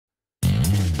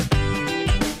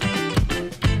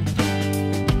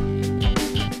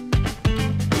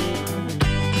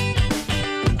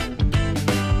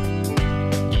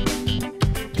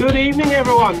Good evening,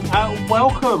 everyone.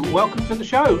 Welcome to the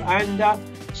show. And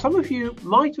some of you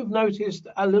might have noticed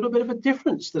a little bit of a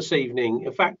difference this evening.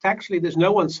 In fact, actually, there's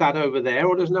no one sat over there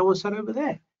or there's no one sat over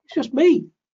there. It's just me.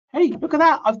 Hey, look at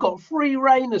that. I've got free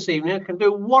reign this evening. I can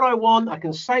do what I want. I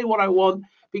can say what I want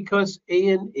because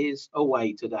Ian is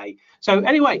away today. So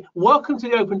anyway, welcome to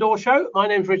the Open Door Show. My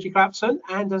name's Ritchie,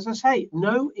 and as I say,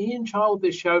 no Ian Child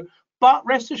this show, but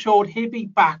rest assured he'll be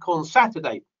back on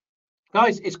Saturday.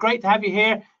 Guys, it's great to have you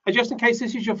here. And just in case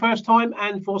this is your first time,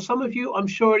 and for some of you, I'm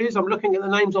sure it is, I'm looking at the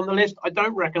names on the list. I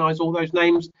don't recognize all those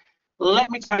names.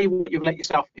 Let me tell you what you've let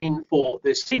yourself in for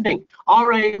this evening.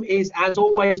 Our aim is, as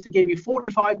always, to give you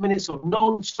 45 minutes of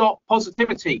non-stop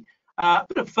positivity, a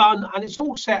bit of fun, and it's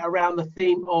all set around the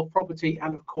theme of property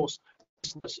and, of course,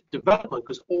 business development,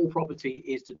 because all property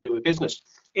is to do with business.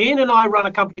 Ian and I run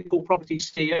a company called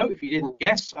propertyCEO, if you didn't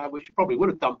guess, which you probably would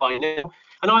have done by now.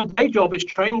 And our day job is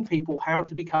training people how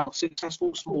to become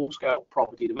successful small-scale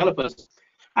property developers.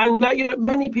 And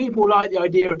many people like the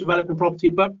idea of developing property,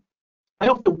 but they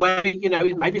often weigh,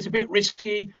 maybe it's a bit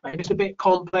risky, maybe it's a bit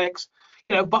complex.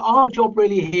 But our job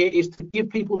really here is to give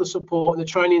people the support and the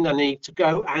training they need to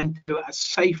go and do it as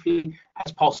safely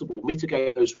as possible,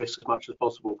 mitigate those risks as much as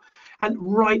possible. And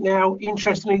right now,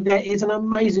 interestingly, there is an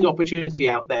amazing opportunity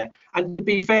out there. And to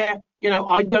be fair,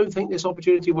 I don't think this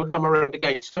opportunity will come around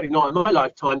again. It's certainly not in my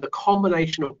lifetime. The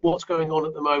combination of what's going on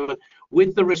at the moment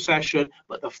with the recession,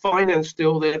 but the finance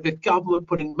still there, the government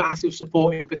putting massive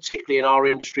support in, particularly in our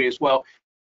industry as well.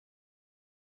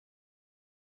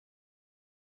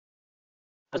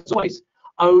 As always,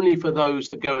 only for those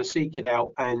that go and seek it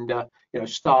out and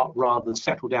start rather than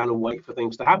settle down and wait for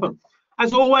things to happen.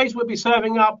 As always, we'll be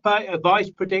serving up advice,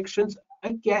 predictions,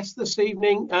 a guest this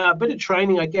evening, a bit of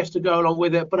training, I guess, to go along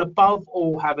with it, but above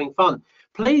all, having fun.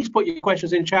 Please put your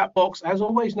questions in chat box. As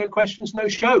always, no questions, no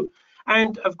show.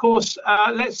 And of course,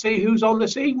 let's see who's on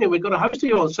this evening. We've got a host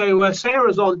here on. So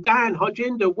Sarah's on, Dan,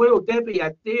 Hojinder, Will, Debbie,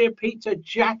 Adair, Peter,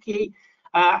 Jackie,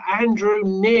 Andrew,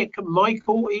 Nick,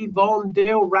 Michael, Yvonne,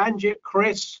 Dil, Ranjit,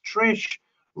 Chris, Trish,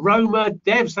 Roma,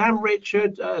 Dev, Sam,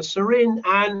 Richard, Sarin,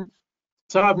 and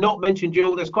so I've not mentioned you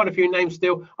all. There's quite a few names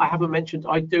still I haven't mentioned.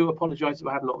 I do apologize if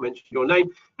I have not mentioned your name.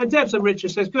 And Debs and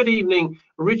Richard says, good evening,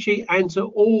 Richie, and to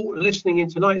all listening in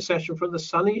tonight's session from the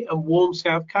sunny and warm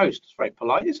South Coast. It's very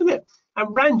polite, isn't it?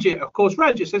 And Ranjit, of course,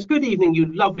 Ranjit says, good evening,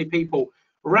 you lovely people.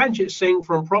 Ranjit Singh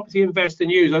from Property Investor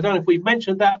News. I don't know if we've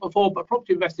mentioned that before, but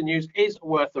Property Investor News is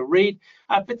worth a read,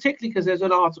 particularly because there's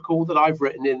an article that I've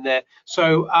written in there.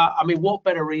 So, I mean, what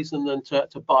better reason than to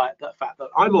buy it, the fact that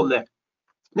I'm on there.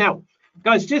 Now,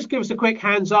 guys, just give us a quick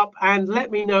hands up and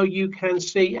let me know you can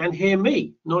see and hear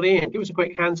me, not Ian. Give us a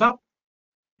quick hands up.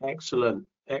 Excellent,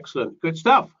 excellent. Good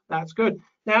stuff. That's good.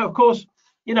 Now, of course,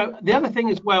 the other thing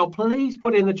as well, please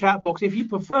put in the chat box if you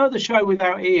prefer the show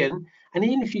without Ian. And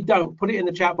even if you don't, put it in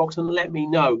the chat box and let me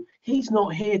know. He's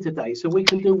not here today, so we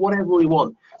can do whatever we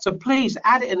want. So please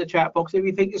add it in the chat box if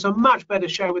you think it's a much better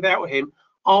show without him.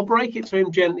 I'll break it to him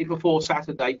gently before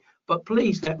Saturday, but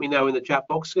please let me know in the chat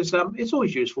box because it's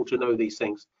always useful to know these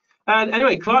things. And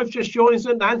anyway, Clive just joins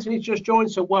and Anthony's just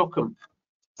joined, so welcome.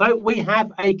 So we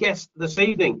have a guest this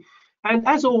evening. And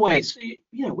as always,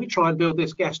 we try and build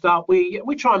this guest up. We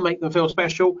try and make them feel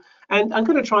special. And I'm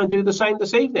going to try and do the same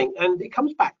this evening. And it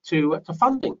comes back to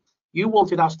funding. You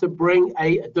wanted us to bring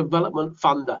a development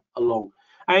funder along.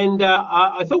 And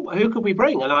I thought, who could we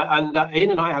bring? And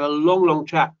Ian and I had a long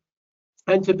chat.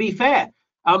 And to be fair,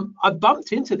 I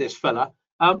bumped into this fella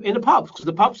in a pub because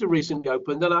the pubs are recently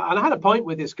opened. And I had a pint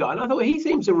with this guy. And I thought, he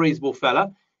seems a reasonable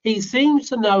fella. He seems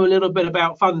to know a little bit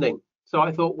about funding. So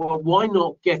I thought, well, why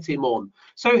not get him on?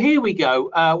 So here we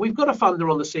go. We've got a funder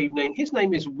on this evening. His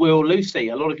name is Will Lucy.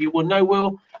 A lot of you will know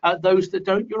Will. Those that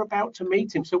don't, you're about to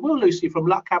meet him. So Will Lucy from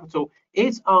Luck Capital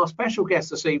is our special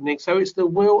guest this evening. So it's the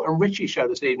Will and Ritchie show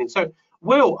this evening. So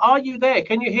Will, are you there?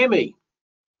 Can you hear me?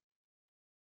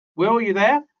 Will, are you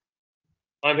there?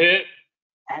 I'm here.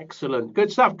 Excellent.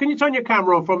 Good stuff. Can you turn your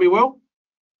camera on for me, Will?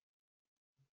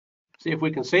 See if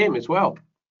we can see him as well.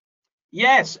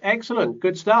 Yes, excellent.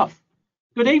 Good stuff.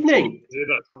 Good evening.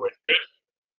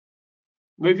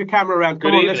 Move your camera around.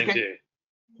 Come on, let's get.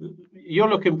 You're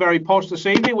looking very posh this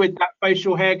evening with that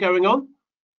facial hair going on.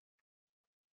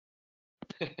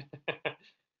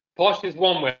 Posh is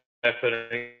one way of putting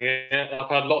it. I've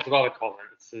had lots of other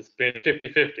comments. It's been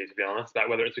 50-50, to be honest, about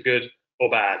whether it's a good or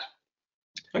bad.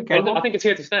 Okay. Well, I think it's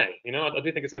here to stay. I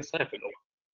do think it's here to stay for it.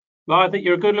 Well, I think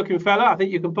you're a good-looking fella. I think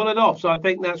you can pull it off. So I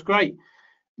think that's great.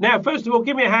 Now, first of all,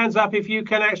 give me a hands up if you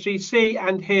can actually see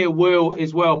and hear Will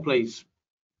as well, please.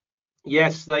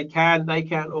 Yes, they can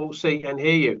all see and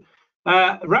hear you.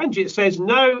 Ranjit says,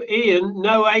 no, Ian,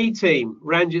 no A team.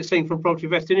 Ranjit Singh from Property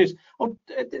Investor News. Oh,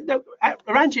 no,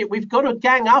 Ranjit, we've got to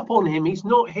gang up on him. He's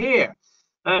not here.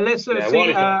 Let's see. While he's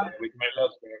not here, we can make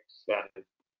loads of jokes about him.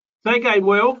 Say again,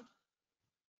 Will.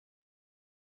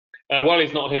 While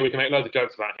he's not here, we can make loads of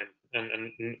jokes about him,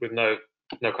 and with no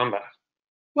comeback.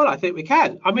 Well, I think we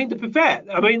can. I mean, to be fair,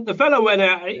 I mean, the fellow went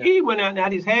out. He went out and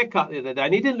had his hair cut the other day,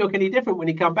 and he didn't look any different when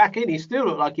he come back in. He still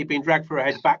looked like he'd been dragged through a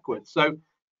head backwards. So,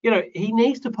 you know, he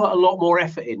needs to put a lot more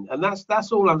effort in, and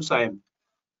that's all I'm saying.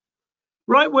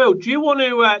 Right, Will, do you want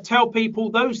to tell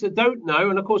people, those that don't know,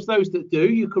 and of course those that do,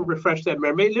 you can refresh their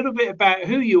memory, a little bit about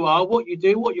who you are, what you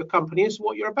do, what your company is,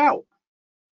 what you're about?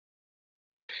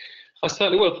 I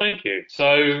certainly will, thank you.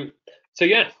 So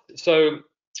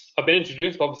I've been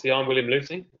introduced. Obviously, I'm William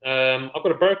Lucy. I've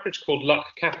got a brokerage called Luck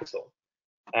Capital,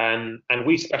 and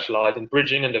we specialise in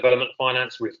bridging and development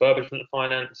finance, refurbishment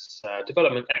finance,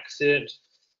 development exit,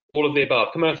 all of the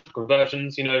above, commercial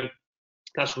conversions. You know,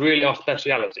 that's really our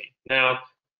speciality. Now,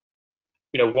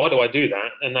 you know, why do I do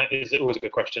that? And that is always a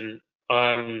good question.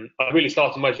 I really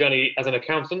started my journey as an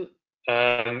accountant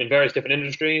in various different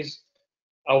industries.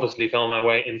 I obviously found my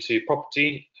way into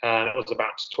property. That was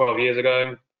about 12 years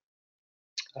ago.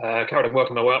 Carried on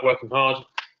working hard.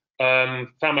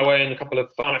 Found my way in a couple of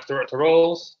finance director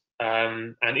roles,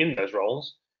 and in those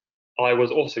roles, I was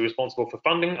also responsible for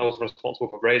funding. I was responsible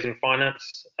for raising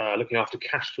finance, looking after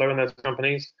cash flow in those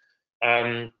companies,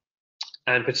 and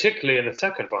particularly in the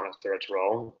second finance director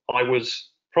role, I was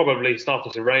probably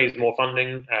starting to raise more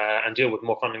funding and deal with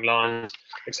more funding lines,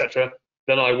 etc.,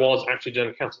 than I was actually doing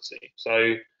accountancy. So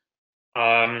you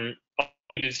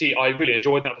can see I really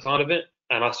enjoyed that side of it,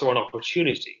 and I saw an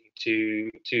opportunity to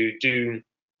do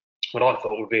what I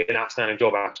thought would be an outstanding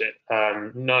job at it.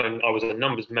 Knowing I was a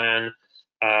numbers man,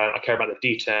 I care about the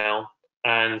detail,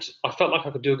 and I felt like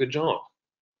I could do a good job,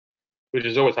 which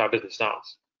is always how business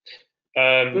starts.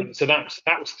 So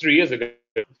that was 3 years ago.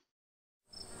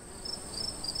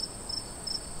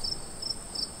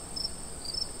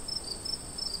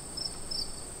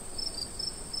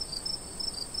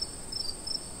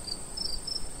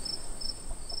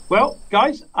 Well,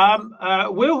 guys,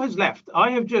 Will has left.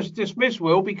 I have just dismissed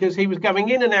Will because he was going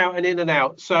in and out and in and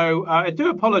out. So I do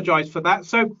apologise for that.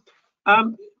 So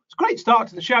it's a great start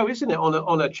to the show, isn't it,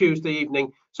 on a Tuesday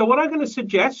evening? So what I'm going to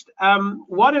suggest,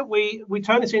 why don't we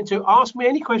turn this into ask me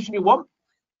any question you want.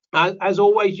 As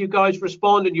always, you guys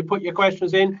respond and you put your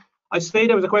questions in. I see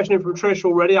there was a question in from Trish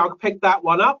already. I'll pick that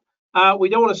one up. We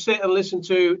don't want to sit and listen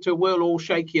to Will all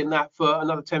shaky and that for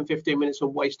another 10-15 minutes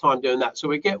and waste time doing that. So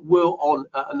we get Will on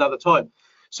another time.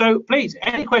 So please,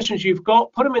 any questions you've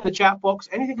got, put them in the chat box.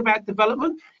 Anything about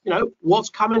development, you know, what's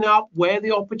coming up, where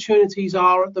the opportunities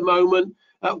are at the moment,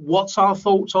 what's our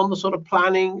thoughts on the sort of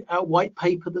planning white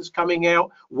paper that's coming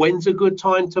out, when's a good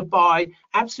time to buy,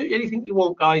 absolutely anything you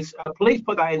want, guys. Please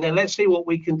put that in there. Let's see what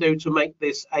we can do to make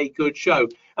this a good show.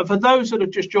 And for those that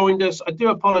have just joined us, I do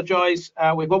apologise.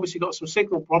 We've obviously got some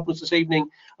signal problems this evening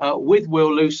with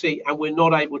Will Lucy, and we're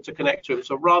not able to connect to him.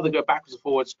 So rather than go backwards and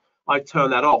forwards, I turn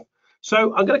that off.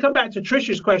 So I'm going to come back to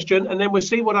Trish's question, and then we'll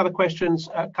see what other questions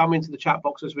come into the chat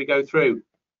box as we go through.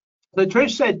 So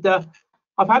Trish said,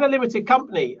 I've had a limited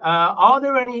company. Are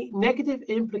there any negative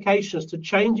implications to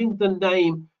changing the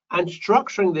name and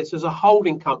structuring this as a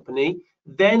holding company,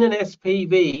 then an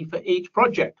SPV for each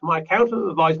project? My accountant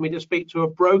advised me to speak to a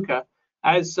broker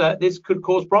as this could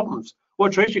cause problems.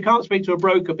 Well, Trish, you can't speak to a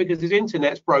broker because his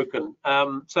internet's broken.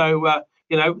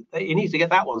 You know, he needs to get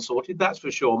that one sorted, that's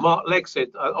for sure. Mark Legg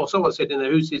said, or someone said,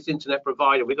 who's his internet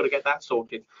provider? We've got to get that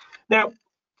sorted. Now,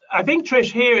 I think,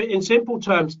 Trish, here in simple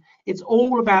terms, it's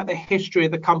all about the history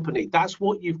of the company. That's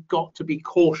what you've got to be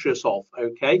cautious of,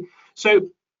 okay? So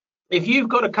if you've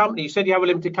got a company, you said you have a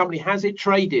limited company, has it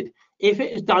traded? If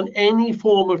it has done any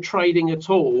form of trading at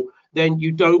all, then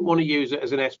you don't want to use it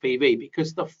as an SPV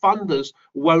because the funders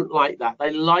won't like that.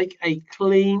 They like a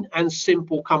clean and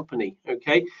simple company,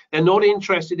 okay? They're not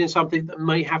interested in something that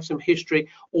may have some history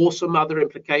or some other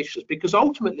implications because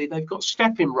ultimately they've got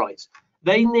step-in rights.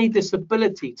 They need this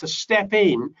ability to step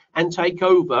in and take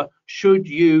over should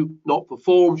you not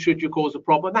perform, should you cause a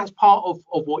problem. That's part of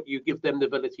what you give them the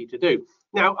ability to do.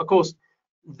 Now, of course,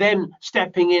 them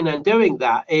stepping in and doing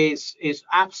that is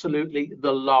absolutely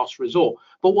the last resort.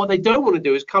 But what they don't want to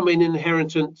do is come in and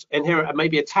inherit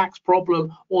maybe a tax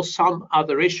problem or some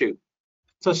other issue.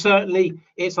 So certainly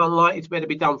it's unlikely to be able to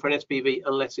be done for an SPV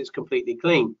unless it's completely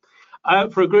clean.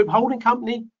 For a group holding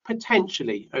company,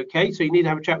 potentially, okay? So you need to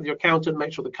have a chat with your accountant,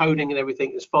 make sure the coding and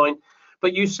everything is fine.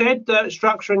 But you said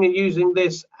structuring and using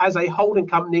this as a holding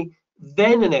company,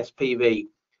 then an SPV.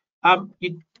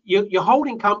 your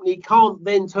holding company can't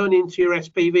then turn into your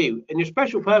SPV, and your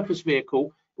special purpose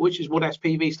vehicle, which is what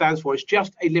SPV stands for, is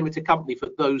just a limited company for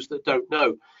those that don't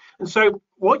know. And so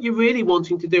what you're really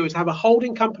wanting to do is have a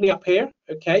holding company up here.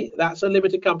 Okay, that's a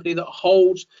limited company that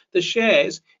holds the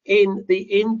shares in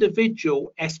the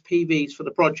individual SPVs for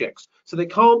the projects. So they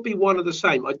can't be one of the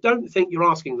same. I don't think you're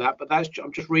asking that, but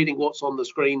I'm just reading what's on the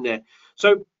screen there.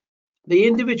 So the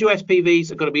individual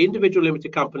SPVs are going to be individual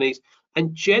limited companies,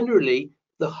 and generally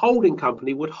the holding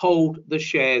company would hold the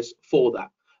shares for that.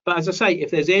 But as I say,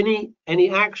 if there's any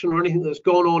action or anything that's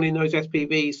gone on in those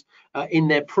SPVs in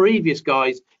their previous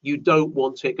guys, you don't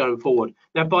want it going forward.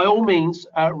 Now, by all means,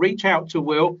 reach out to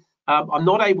Will. I'm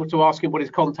not able to ask him what his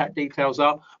contact details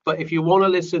are, but if you want to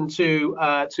listen to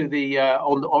the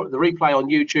replay on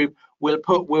YouTube, we'll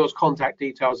put Will's contact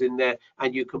details in there,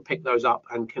 and you can pick those up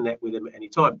and connect with him at any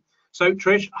time. So,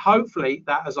 Trish, hopefully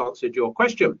that has answered your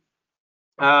question.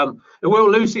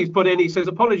 Will Lucy's put in, he says,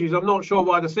 apologies, I'm not sure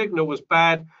why the signal was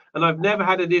bad, and I've never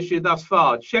had an issue thus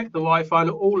far. Check the Wi-Fi and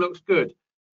it all looks good.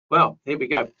 Well, here we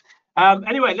go.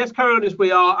 Anyway, let's carry on as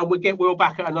we are, and we'll get Will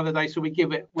back at another day, so we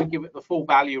give it the full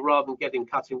value rather than getting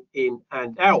cutting in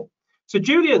and out. So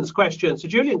Julian's question. So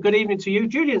Julian, good evening to you.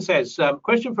 Julian says,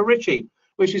 question for Ritchie,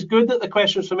 which is good that the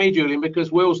question's for me, Julian,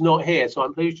 because Will's not here, so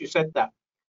I'm pleased you said that.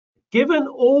 Given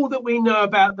all that we know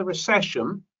about the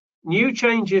recession, new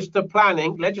changes to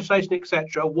planning, legislation,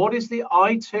 etc., what is the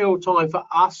ideal time for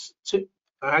us to...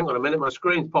 hang on a minute, my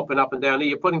screen's popping up and down here.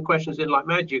 You're putting questions in like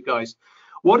mad, you guys.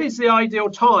 What is the ideal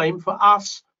time for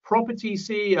us property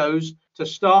CEOs to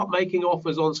start making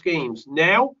offers on schemes?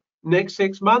 Now, next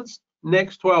 6 months,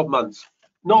 next 12 months?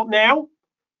 Not now,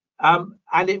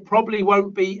 and it probably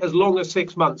won't be as long as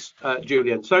 6 months,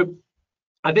 Julian. So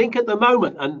I think at the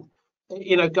moment, and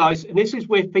you know, guys, and this is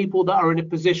with people that are in a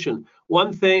position.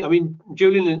 One thing, I mean,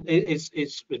 Julian has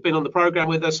been on the program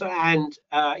with us, and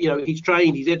you know, he's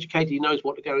trained, he's educated, he knows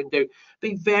what to go and do.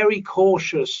 Be very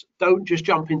cautious. Don't just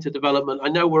jump into development. I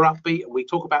know we're upbeat and we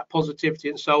talk about positivity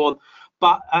and so on,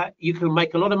 but you can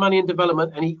make a lot of money in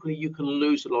development, and equally you can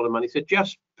lose a lot of money. So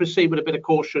just proceed with a bit of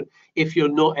caution if you're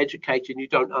not educated and you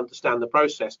don't understand the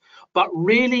process. But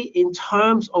really, in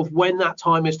terms of when that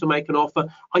time is to make an offer,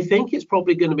 I think it's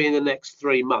probably going to be in the next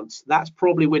 3 months. That's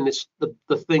probably when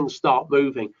the things start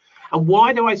moving. And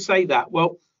why do I say that?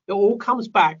 Well, it all comes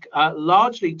back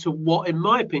largely to what, in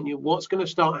my opinion, what's going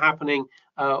to start happening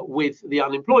with the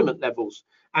unemployment levels.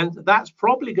 And that's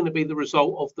probably going to be the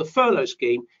result of the furlough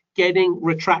scheme getting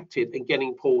retracted and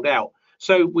getting pulled out.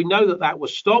 So we know that that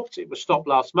was stopped. It was stopped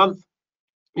last month.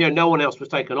 You know, no one else was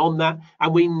taken on that.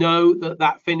 And we know that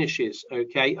that finishes,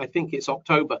 okay? I think it's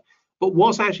October. But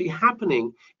what's actually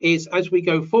happening is, as we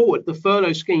go forward, the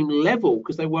furlough scheme level,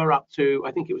 because they were up to,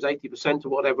 I think it was 80% or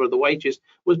whatever of the wages,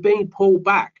 was being pulled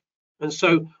back. And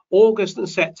so August and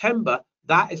September,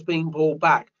 that is being pulled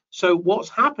back. So what's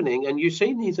happening, and you've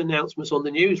seen these announcements on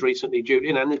the news recently,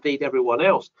 Julian, and indeed everyone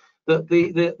else, that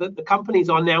the companies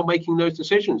are now making those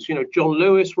decisions. You know, John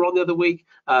Lewis were on the other week,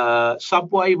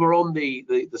 Subway were on,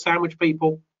 the sandwich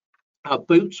people,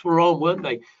 Boots were on, weren't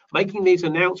they? Making these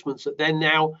announcements that they're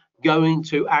now going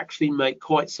to actually make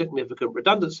quite significant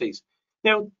redundancies.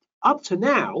 Now, up to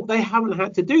now, they haven't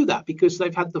had to do that because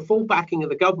they've had the full backing of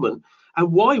the government.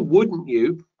 And why wouldn't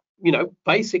you, you know,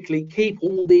 basically keep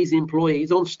all these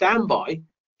employees on standby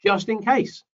just in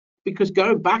case? Because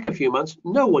going back a few months,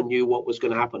 no one knew what was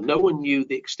going to happen. No one knew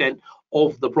the extent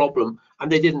of the problem,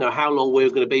 and they didn't know how long we were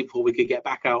going to be before we could get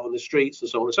back out on the streets and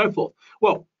so on and so forth.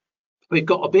 Well, we've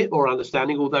got a bit more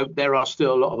understanding, although there are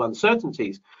still a lot of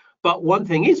uncertainties. But one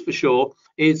thing is for sure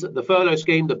is that the furlough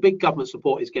scheme, the big government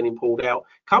support is getting pulled out.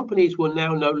 Companies will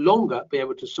now no longer be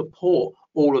able to support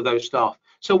all of those staff.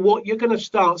 So what you're going to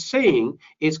start seeing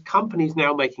is companies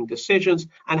now making decisions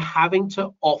and having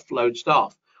to offload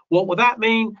staff. What will that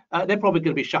mean? They're probably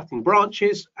going to be shutting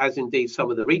branches, as indeed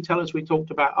some of the retailers we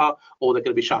talked about are, or they're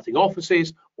going to be shutting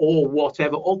offices or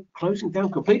whatever, or closing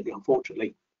down completely,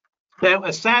 unfortunately. Now,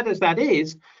 as sad as that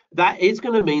is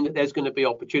going to mean that there's going to be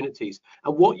opportunities.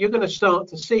 And what you're going to start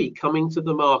to see coming to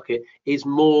the market is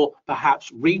more perhaps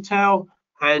retail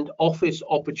and office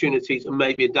opportunities, and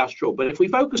maybe industrial. But if we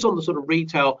focus on the sort of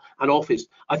retail and office,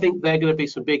 I think there are going to be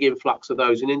some big influx of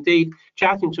those. And indeed,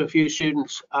 chatting to a few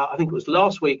students, I think it was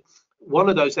last week, one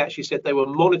of those actually said they were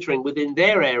monitoring within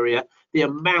their area the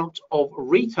amount of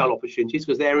retail opportunities,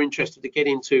 because they're interested to get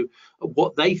into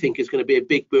what they think is going to be a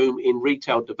big boom in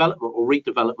retail development or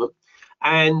redevelopment.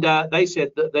 And they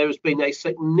said that there has been a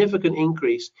significant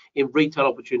increase in retail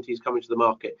opportunities coming to the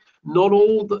market. Not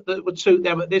all that would suit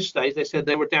them at this stage. They said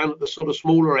they were down at the sort of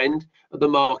smaller end of the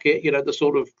market, you know, the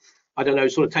sort of I don't know,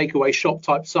 sort of takeaway shop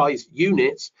type size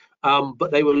units,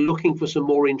 but they were looking for some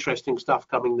more interesting stuff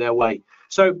coming their way.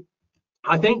 So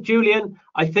I think, Julian,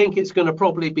 I think it's going to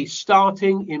probably be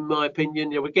starting, in my opinion.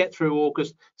 We get through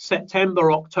August,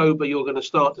 September, October, you're going to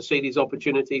start to see these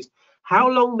opportunities. How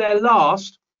long they'll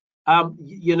last,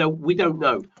 we don't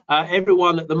know.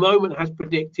 Everyone at the moment has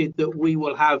predicted that we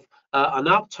will have an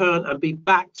upturn and be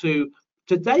back to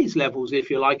today's levels,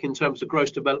 if you like, in terms of gross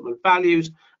development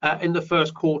values in the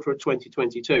first quarter of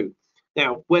 2022.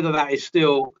 Now, whether that is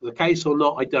still the case or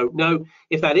not, I don't know.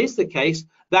 If that is the case,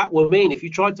 that will mean if you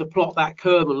tried to plot that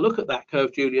curve and look at that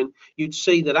curve, Julian, you'd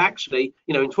see that actually,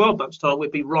 in 12 months' time,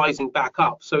 we'd be rising back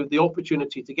up. So the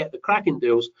opportunity to get the cracking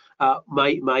deals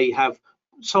may have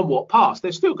somewhat passed.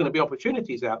 There's still going to be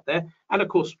opportunities out there. And of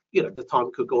course, the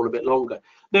time could go on a bit longer.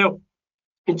 Now,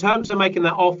 in terms of making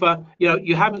that offer,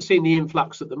 you haven't seen the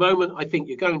influx at the moment. I think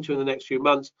you're going to in the next few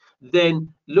months.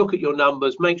 Then look at your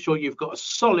numbers, make sure you've got a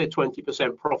solid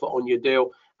 20% profit on your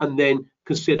deal, and then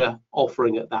consider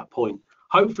offering at that point.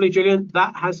 Hopefully, Julian,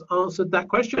 that has answered that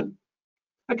question.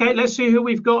 Okay, let's see who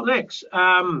we've got next.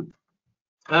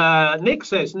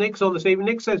 Nick's on this evening.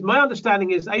 Nick says, my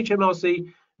understanding is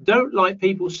HMRC don't like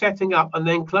people setting up and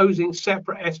then closing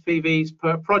separate SPVs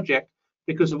per project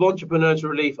because of entrepreneurs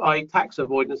relief, i.e. tax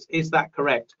avoidance. Is that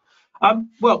correct?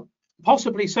 Well,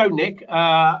 possibly so, Nick.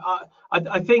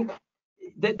 I think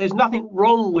that there's nothing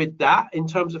wrong with that in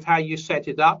terms of how you set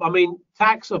it up. I mean,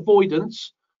 tax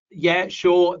avoidance, yeah,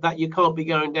 sure, that you can't be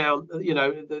going down,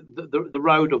 the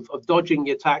road of dodging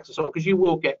your tax and so on, because you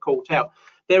will get caught out.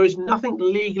 There is nothing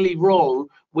legally wrong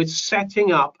with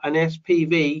setting up an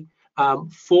SPV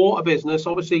for a business.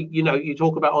 Obviously, you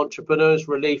talk about entrepreneurs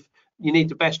relief. You need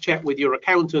to best check with your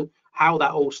accountant how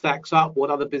that all stacks up, what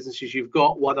other businesses you've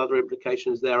got, what other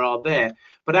implications there are there.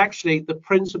 But actually, the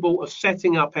principle of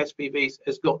setting up SPVs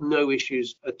has got no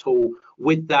issues at all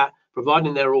with that,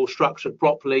 providing they're all structured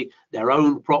properly, they're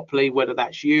owned properly, whether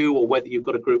that's you or whether you've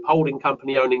got a group holding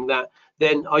company owning that,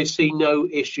 then I see no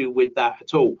issue with that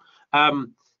at all.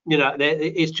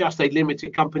 It's just a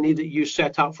limited company that you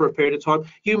set up for a period of time.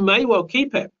 You may well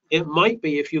keep it. It might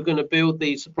be if you're going to build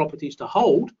these properties to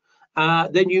hold,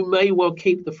 then you may well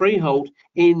keep the freehold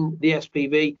in the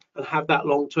SPV and have that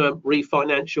long-term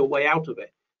refinance your way out of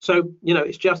it. So,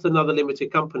 it's just another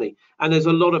limited company. And there's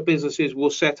a lot of businesses will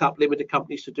set up limited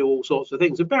companies to do all sorts of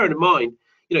things. And bearing in mind,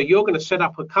 you're going to set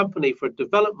up a company for a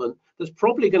development that's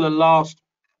probably going to last,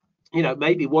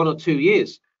 maybe 1 or 2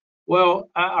 years. Well,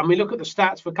 look at the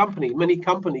stats for companies. Many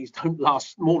companies don't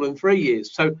last more than 3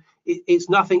 years. So it's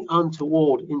nothing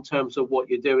untoward in terms of what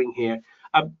you're doing here.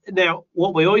 Now,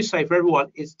 what we always say for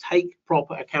everyone is take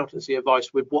proper accountancy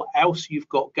advice with what else you've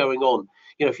got going on.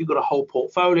 If you've got a whole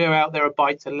portfolio out there of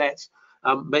buy-to-lets,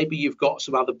 maybe you've got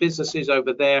some other businesses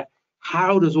over there.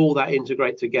 How does all that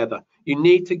integrate together? You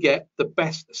need to get the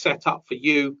best setup for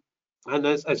you. And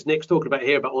as Nick's talking about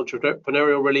here about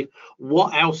entrepreneurial relief,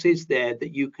 what else is there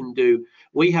that you can do?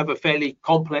 We have a fairly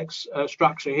complex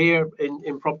structure here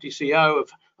in propertyCEO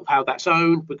of how that's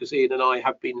owned, because Ian and I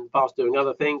have been in the past doing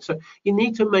other things. So you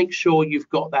need to make sure you've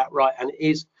got that right, and it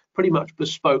is pretty much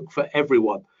bespoke for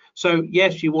everyone. So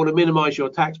yes, you want to minimize your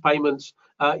tax payments.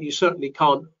 You certainly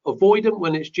can't avoid them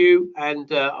when it's due. And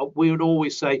we would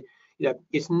always say,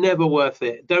 it's never worth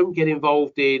it. Don't get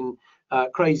involved in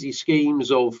crazy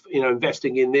schemes of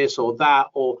investing in this or that,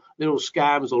 or little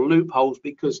scams or loopholes,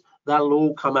 because that'll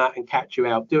all come out and catch you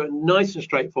out. Do it nice and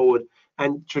straightforward,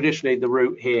 and traditionally the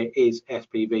route here is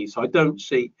SPV, so I don't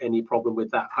see any problem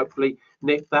with that. Hopefully,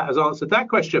 Nick, that has answered that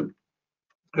question.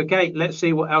 Okay, let's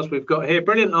see what else we've got here.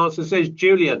 Brilliant answer, says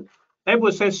Julian.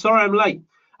 Edward says, sorry I'm late.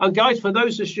 And guys, for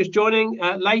those that's just joining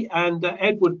late, and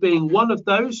Edward being one of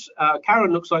those,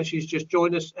 Karen looks like she's just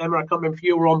joined us. Emma, I can't remember if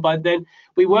you were on by then.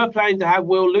 We were planning to have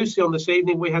Will Lucy on this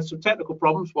evening. We had some technical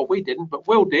problems. Well, we didn't, but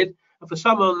Will did. And for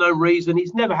some unknown reason,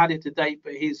 he's never had it to date,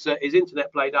 but his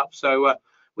internet played up. So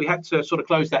we had to sort of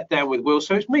close that down with Will.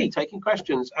 So it's me taking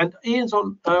questions. And Ian's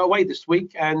on away this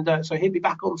week, and so he'll be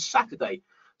back on Saturday.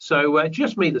 So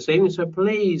just me this evening. So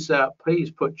please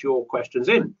put your questions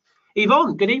in.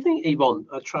 Yvonne, good evening, Yvonne.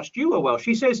 I trust you are well.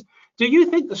 She says, do you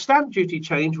think the stamp duty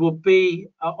change will be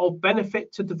of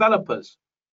benefit to developers?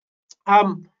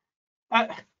 Right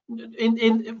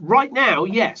now,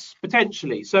 yes,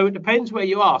 potentially. So it depends where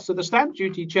you are. So the stamp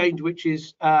duty change, which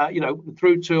is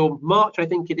through till March, I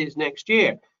think it is next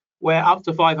year, where up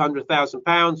to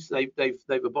 £500,000,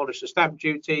 they've abolished the stamp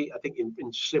duty. I think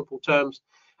in simple terms,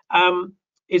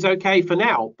 is okay for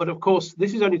now. But of course,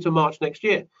 this is only to March next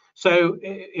year. So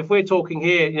if we're talking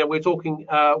here, we're talking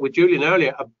with Julian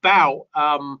earlier about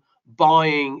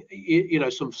buying,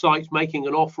 some sites, making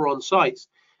an offer on sites.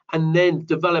 and then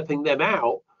developing them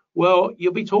out, well,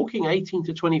 you'll be talking 18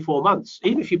 to 24 months.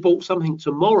 Even if you bought something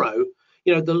tomorrow,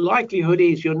 the likelihood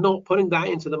is you're not putting that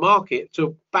into the market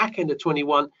till back end of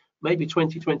 21, maybe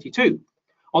 2022.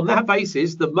 On that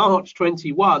basis, the March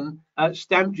 21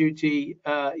 stamp duty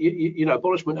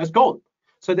abolishment has gone.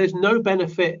 So there's no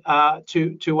benefit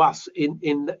to us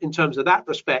in terms of that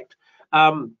respect.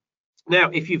 Now,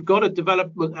 if you've got a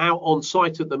development out on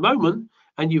site at the moment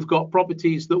and you've got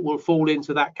properties that will fall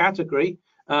into that category,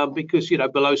 because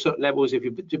below certain levels, if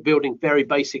you're building very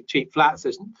basic cheap flats,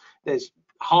 there's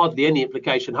hardly any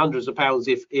implication, hundreds of pounds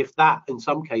if that in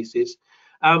some cases.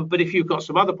 But if you've got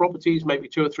some other properties, maybe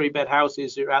 2 or 3 bed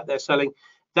houses that are out there selling,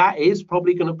 that is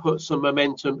probably going to put some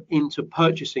momentum into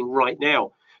purchasing right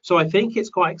now. So I think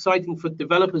it's quite exciting for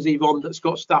developers, Yvonne, that's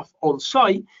got stuff on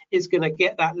site. It's going to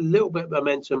get that little bit of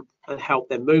momentum and help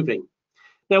them moving.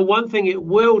 Now, one thing it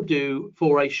will do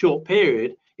for a short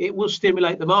period, it will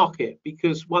stimulate the market,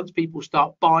 because once people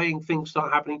start buying, things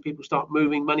start happening, people start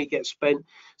moving, money gets spent.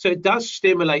 So it does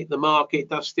stimulate the market, it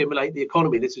does stimulate the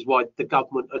economy. This is why the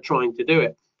government are trying to do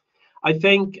it. I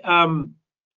think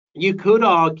you could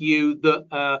argue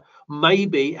that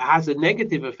maybe it has a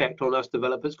negative effect on us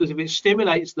developers, because if it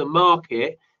stimulates the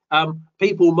market,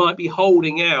 people might be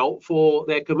holding out for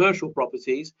their commercial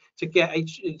properties to get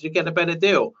a better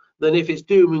deal than if it's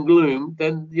doom and gloom.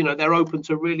 Then they're open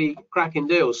to really cracking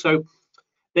deals. So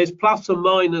there's plus and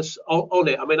minus on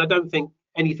it. I mean, I don't think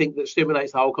anything that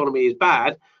stimulates the whole economy is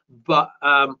bad, but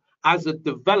as a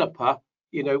developer,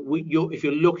 if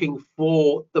you're looking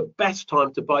for the best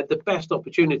time to buy, the best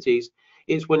opportunities,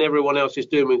 it's when everyone else is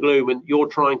doom and gloom and you're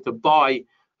trying to buy,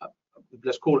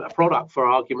 let's call it a product for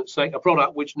argument's sake, a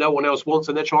product which no one else wants,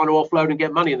 and they're trying to offload and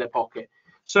get money in their pocket.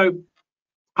 So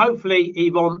hopefully,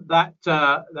 Yvonne,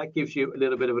 that gives you a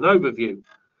little bit of an overview.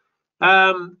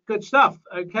 Good stuff.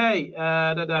 Okay.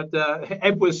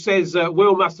 Edward says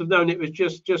Will must have known it was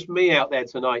just me out there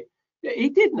tonight. He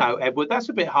did know, Edward. That's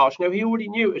a bit harsh. No, he already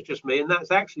knew it was just me, and that's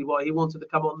actually why he wanted to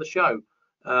come on the show.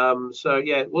 So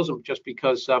yeah, it wasn't just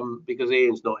because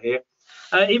Ian's not here.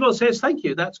 Yvonne says thank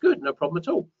you. That's good. No problem at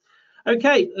all.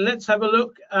 Okay, let's have a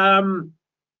look.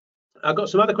 I've got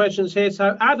some other questions here.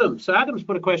 So Adam's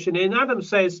put a question in. Adam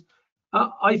says,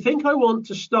 I think I want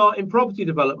to start in property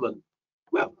development.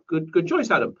 Well, good choice,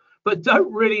 Adam, but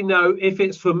don't really know if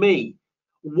it's for me.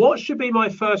 What should be my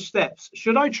first steps?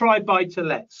 Should I try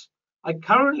buy-to-lets? I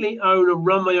currently own and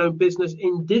run my own business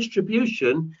in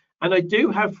distribution, and I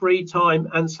do have free time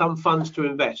and some funds to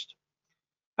invest.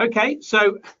 Okay,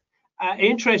 so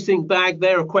interesting bag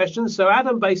there of questions. So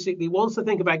Adam basically wants to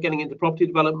think about getting into property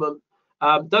development,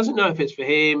 doesn't know if it's for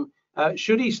him.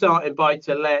 Should he start in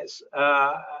buy-to-lets?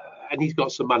 And he's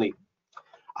got some money.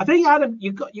 I think, Adam,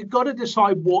 you've got to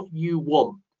decide what you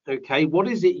want. Okay, what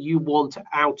is it you want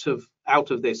out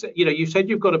of this? You said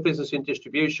you've got a business in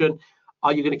distribution.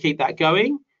 Are you going to keep that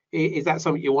going? Is that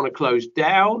something you want to close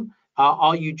down?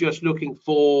 Are you just looking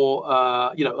for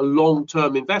a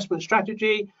long-term investment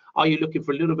strategy? Are you looking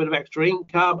for a little bit of extra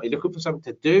income? Are you looking for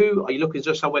something to do? Are you looking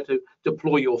just somewhere to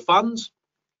deploy your funds?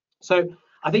 So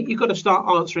I think you've got to start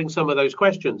answering some of those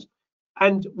questions.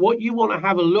 And what you want to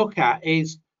have a look at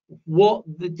is what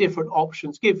the different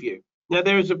options give you. Now,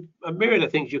 there is a myriad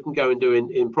of things you can go and do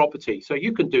in property. So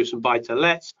you can do some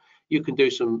buy-to-lets. You can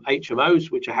do some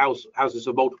HMOs, which are houses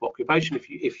of multiple occupation.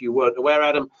 If you weren't aware,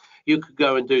 Adam, you could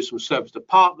go and do some serviced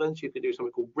apartments. You could do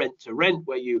something called rent to rent,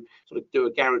 where you sort of do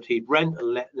a guaranteed rent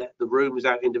and let the rooms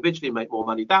out individually and make more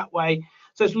money that way.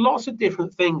 So there's lots of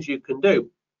different things you can do.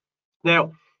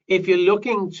 Now, if you're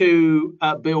looking to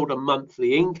build a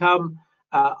monthly income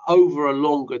over a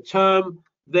longer term,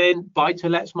 then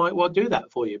buy-to-lets might well do that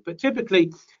for you. But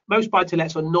typically, most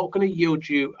buy-to-lets are not going to yield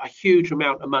you a huge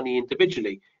amount of money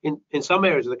individually. In some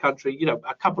areas of the country,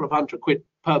 a couple of £100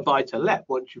 per buy-to-let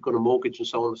once you've got a mortgage and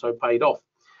so on and so paid off,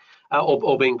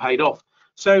 or being paid off.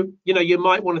 So, you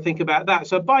might want to think about that.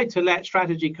 So buy-to-let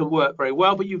strategy can work very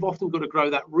well, but you've often got to grow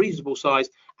that reasonable size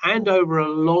and over a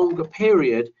longer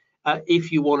period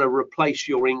if you want to replace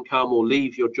your income or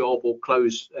leave your job or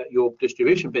close your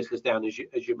distribution business down, as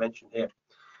you mentioned here.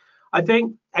 I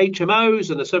think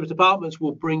HMOs and the serviced apartments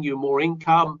will bring you more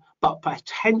income, but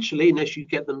potentially, unless you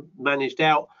get them managed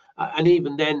out, and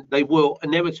even then, they will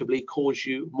inevitably cause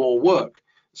you more work.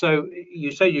 So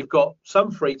you say you've got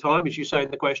some free time, as you say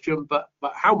in the question, but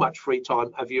how much free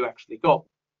time have you actually got?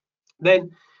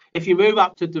 Then, if you move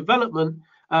up to development,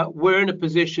 we're in a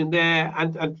position there,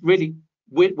 and really,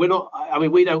 we're not. I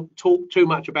mean, we don't talk too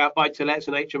much about buy-to-lets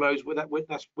and HMOs.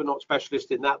 We're not specialists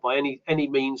in that by any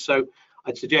means. So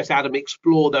I'd suggest, Adam,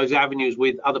 explore those avenues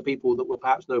with other people that will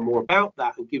perhaps know more about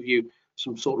that and give you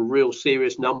some sort of real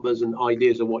serious numbers and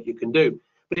ideas of what you can do.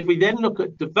 But if we then look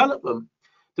at development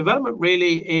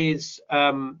really is,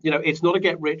 it's not a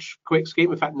get rich quick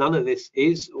scheme. In fact, none of this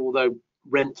is, although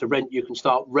rent to rent, you can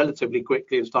start relatively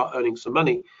quickly and start earning some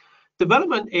money.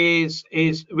 Development is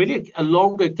really a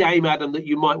longer game, Adam, that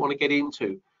you might want to get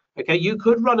into. Okay, you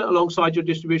could run it alongside your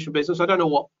distribution business. I don't know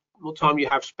what time you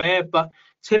have spare, but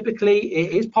typically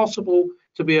it is possible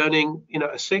to be earning,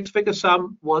 a six-figure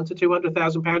sum, £100,000 to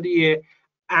 £200,000 a year,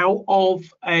 out of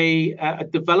a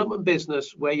development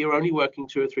business where you're only working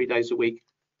 2 or 3 days a week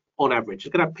on average.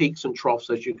 It's going to have peaks and troughs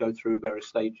as you go through various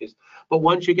stages. But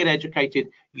once you get educated,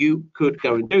 you could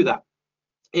go and do that.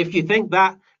 If you think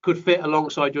that could fit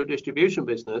alongside your distribution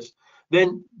business,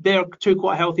 then there are two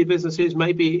quite healthy businesses,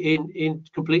 maybe in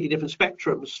completely different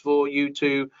spectrums for you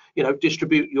to,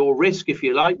 distribute your risk, if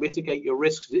you like, mitigate your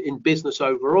risks in business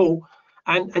overall,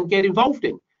 and get involved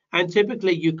in. And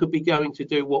typically you could be going to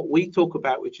do what we talk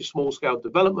about, which is small scale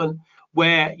development,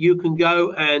 where you can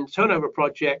go and turn over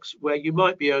projects where you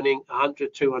might be earning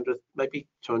 100, 200, maybe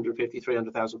 250,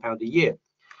 300,000 pounds a year.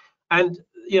 And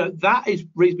that is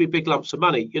reasonably big lumps of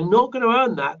money. You're not going to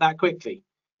earn that quickly.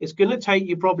 It's going to take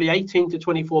you probably 18 to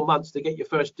 24 months to get your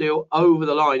first deal over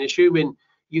the line, assuming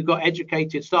you got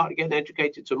educated, started getting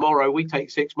educated tomorrow. We take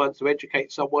 6 months to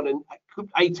educate someone, and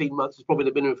 18 months is probably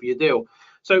the minimum for your deal.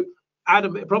 So,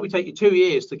 Adam, it'll probably take you 2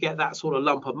 years to get that sort of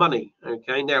lump of money.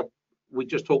 Okay, now we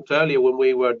just talked earlier when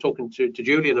we were talking to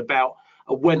Julian about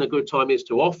when a good time is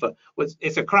to offer. Well,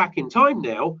 it's a cracking time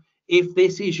now if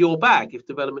this is your bag, if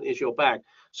development is your bag.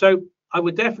 So I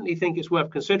would definitely think it's worth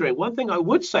considering. One thing I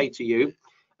would say to you,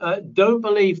 don't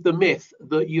believe the myth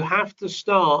that you have to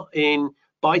start in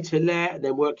buy-to-let and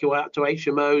then work your way out to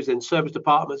HMOs and service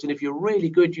departments. And if you're really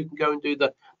good, you can go and do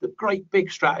the great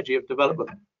big strategy of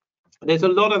development. There's a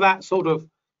lot of that sort of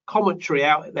commentary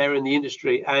out there in the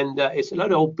industry, and it's a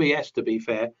lot of old BS, to be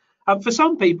fair. For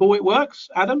some people, it works,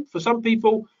 Adam. For some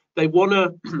people, they want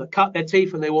to cut their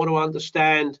teeth and they want to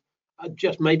understand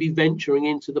just maybe venturing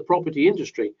into the property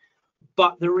industry.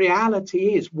 But the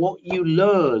reality is what you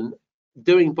learn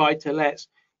doing buy-to-lets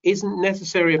isn't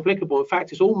necessarily applicable. In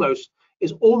fact, it's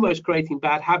almost creating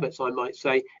bad habits, I might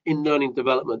say, in learning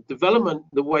development. Development,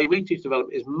 the way we teach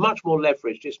development, is much more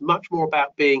leveraged. It's much more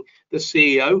about being the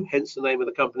CEO, hence the name of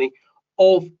the company,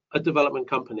 of a development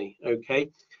company, okay?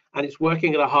 And it's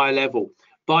working at a higher level.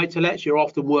 Buy-to-lets, you're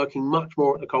often working much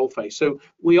more at the coalface. So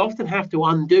we often have to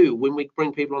undo, when we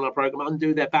bring people on our program,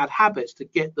 undo their bad habits to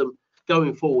get them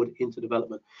going forward into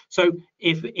development. So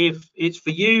if it's for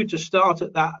you to start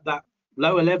at that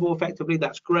lower level effectively,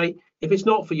 that's great. If it's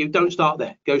not for you, don't start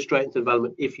there. Go straight into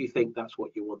development if you think that's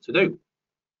what you want to do.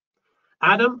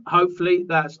 Adam, hopefully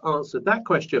that's answered that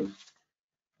question.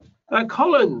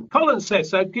 Colin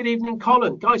says, good evening,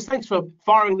 Colin. Guys, thanks for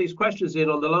firing these questions in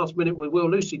on the last minute with Will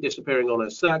Lucy disappearing on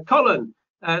us. Colin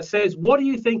says, what do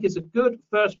you think is a good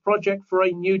first project for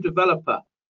a new developer?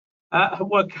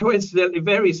 Well, coincidentally,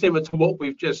 very similar to what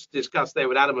we've just discussed there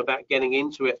with Adam about getting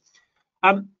into it.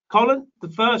 Colin, the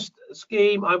first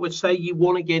scheme I would say you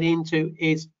want to get into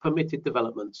is permitted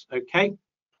developments, okay?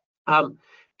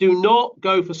 Do not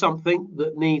go for something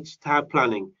that needs to have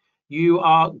planning. You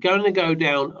are going to go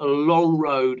down a long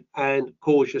road and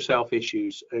cause yourself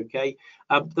issues, okay?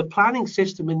 The planning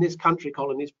system in this country,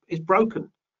 Colin, is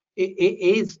broken.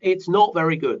 It's not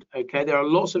very good, okay? There are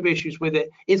lots of issues with it.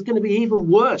 It's going to be even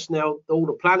worse now. All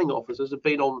the planning officers have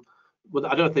been on, well, I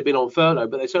don't know if they've been on furlough,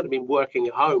 but they've certainly been working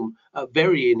at home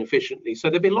very inefficiently. So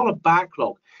there'll be a lot of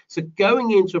backlog. So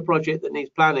going into a project that needs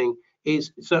planning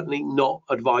is certainly not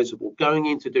advisable. Going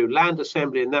in to do land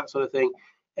assembly and that sort of thing,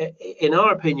 in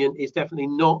our opinion, is definitely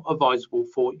not advisable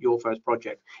for your first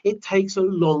project. It takes a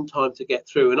long time to get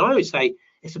through. And I always say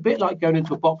it's a bit like going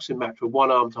into a boxing match with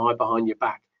one arm tied behind your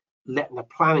back, letting the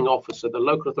planning officer, the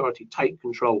local authority, take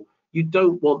control. You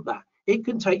don't want that. It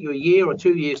can take you a year or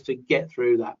 2 years to get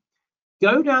through that.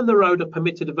 Go down the road of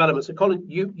permitted developments. So Colin,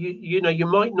 you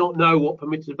might not know what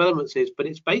permitted developments is, but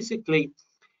it's basically,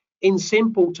 in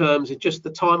simple terms, it's just the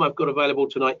time I've got available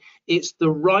tonight. It's the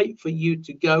right for you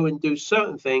to go and do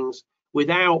certain things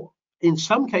without, in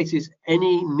some cases,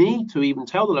 any need to even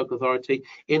tell the local authority.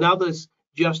 In others,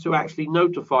 just to actually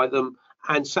notify them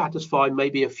and satisfy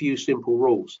maybe a few simple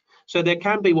rules. So there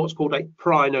can be what's called a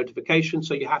prior notification.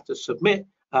 So you have to submit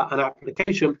an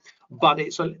application, but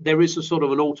there is a sort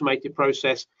of an automated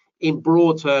process. In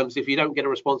broad terms, if you don't get a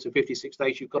response in 56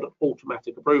 days, you've got an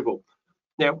automatic approval.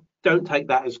 Now, don't take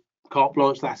that as carte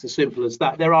blanche. That's as simple as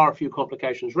that. There are a few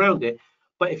complications around it,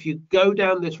 but if you go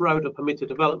down this road of permitted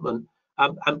development,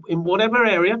 and in whatever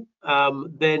area,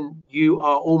 then you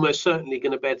are almost certainly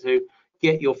going to be able to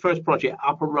get your first project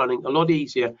up and running a lot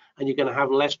easier, and you're going to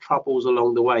have less troubles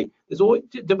along the way. There's always,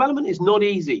 development is not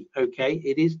easy, okay?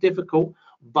 It is difficult,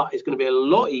 but it's going to be a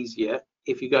lot easier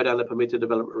if you go down the permitted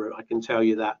development route, I can tell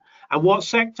you that. And what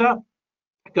sector?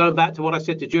 Going back to what I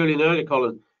said to Julian earlier,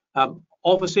 Colin,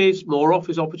 offices, more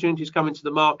office opportunities coming to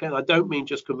the market, and I don't mean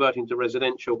just converting to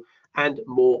residential, and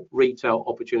more retail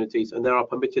opportunities, and there are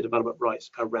permitted development rights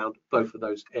around both of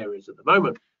those areas at the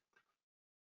moment.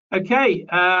 Okay,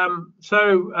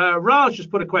 so Raj just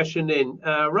put a question in.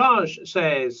 Raj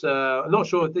says, I'm not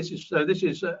sure if this is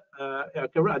it's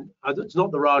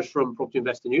not the Raj from Property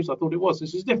Investor News. I thought it was.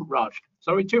 This is a different Raj.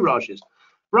 Sorry, two Rajes.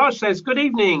 Raj says, good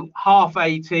evening, half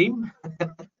A team.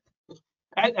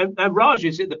 and Raj,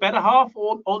 is it the better half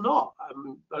or not?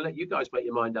 I'll let you guys make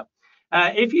your mind up.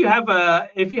 If you have a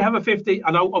 50,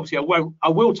 and obviously I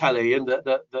will tell Ian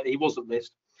that he wasn't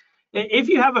missed. If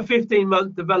you have a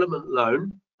 15-month development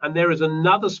loan and there is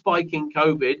another spike in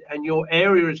COVID and your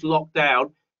area is locked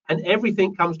down and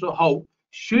everything comes to a halt,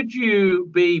 should you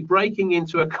be breaking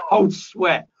into a cold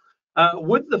sweat?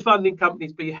 Would the funding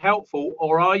companies be helpful,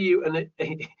 or are you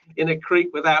in a creek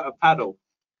without a paddle?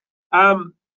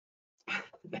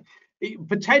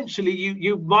 Potentially,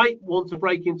 you might want to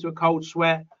break into a cold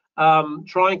sweat,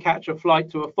 try and catch a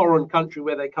flight to a foreign country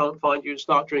where they can't find you and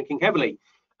start drinking heavily.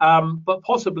 But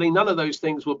possibly none of those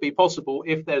things would be possible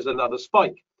if there's another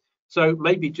spike. So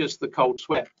maybe just the cold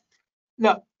sweat.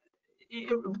 Now,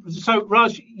 so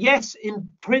Raj, yes, in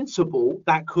principle,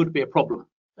 that could be a problem.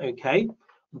 Okay,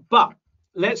 but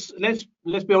let's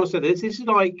be honest with this. This is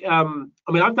like, I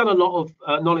mean, I've done a lot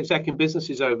of non-exec in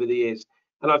businesses over the years,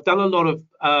 and I've done a lot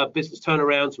of business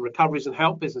turnarounds and recoveries and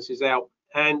help businesses out.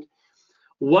 And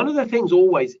one of the things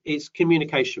always is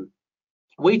communication.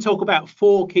 We talk about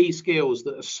 4 key skills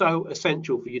that are so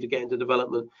essential for you to get into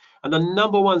development. And the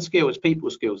number one skill is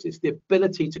people skills. It's the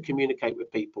ability to communicate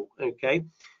with people, okay?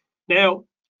 Now,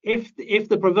 if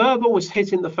the proverbial was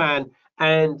hitting the fan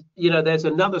and, you know, there's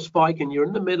another spike and you're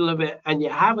in the middle of it and you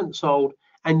haven't sold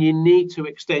and you need to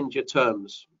extend your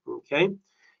terms, okay?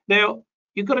 Now,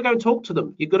 you've got to go and talk to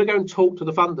them. You've got to go and talk to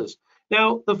the funders.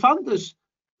 Now, the funders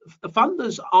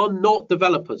are not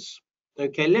developers.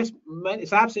 Okay,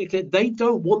 it's absolutely clear. They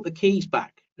don't want the keys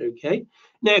back. Okay,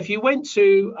 now if you went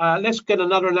to let's get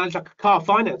another analogy, like a car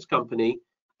finance company,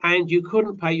 and you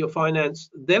couldn't pay your finance,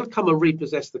 they'll come and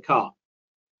repossess the car,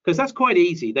 because that's quite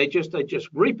easy. They just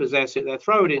repossess it, they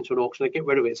throw it into an auction, they get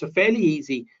rid of it. It's a fairly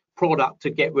easy product to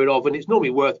get rid of, and it's normally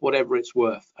worth whatever it's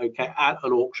worth. Okay, at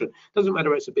an auction, doesn't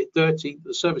matter if it's a bit dirty,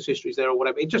 the service history is there or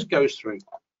whatever, it just goes through.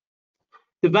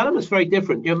 Development's very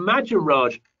different. You imagine,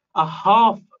 Raj, a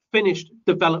half finished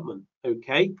development,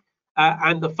 okay,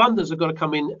 and the funders have got to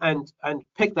come in and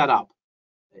pick that up.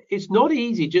 It's not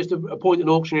easy just to appoint an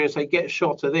auctioneer and say, get a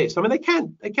shot of this. I mean, they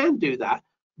can do that,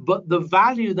 but the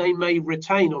value they may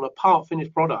retain on a part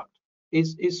finished product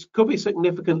could be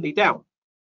significantly down.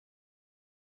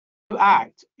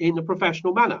 Act in a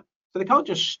professional manner, so they can't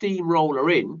just steamroller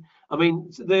in. I mean,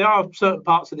 there are certain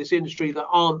parts of this industry that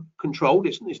aren't controlled.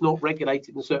 It's not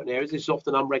regulated in certain areas. It's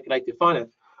often unregulated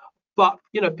finance. But,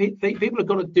 you know, people have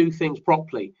got to do things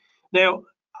properly. Now,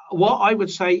 what I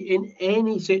would say in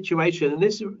any situation, and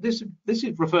this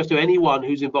refers to anyone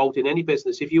who's involved in any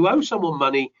business, if you owe someone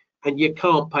money and you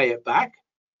can't pay it back,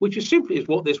 which is simply is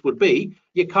what this would be,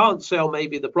 you can't sell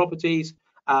maybe the properties,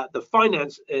 the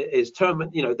finance is term,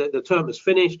 you know, the term is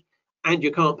finished, and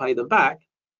you can't pay them back,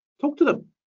 talk to them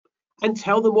and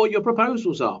tell them what your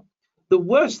proposals are. The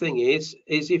worst thing is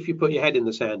if you put your head in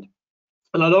the sand.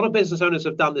 And a lot of business owners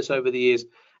have done this over the years,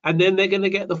 and then they're going to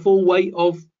get the full weight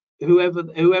of whoever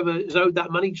is owed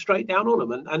that money straight down on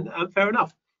them. And fair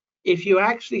enough. If you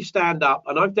actually stand up,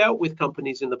 and I've dealt with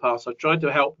companies in the past, I've tried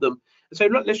to help them and say,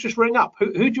 look, let's just ring up.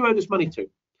 Who do you owe this money to?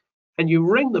 And you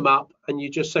ring them up and you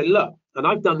just say, look, and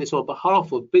I've done this on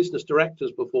behalf of business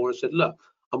directors before and said, look,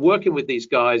 I'm working with these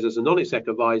guys as a non-exec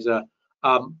advisor.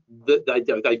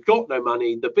 They've got no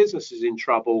money, the business is in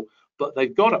trouble, but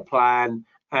they've got a plan.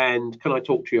 And can I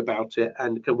talk to you about it?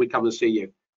 And can we come and see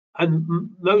you?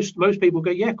 And most people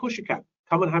go, yeah, of course you can.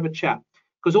 Come and have a chat.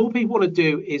 Because all people want to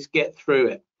do is get through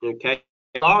it. Okay.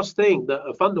 The last thing that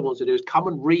a funder wants to do is come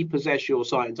and repossess your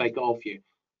site and take it off you.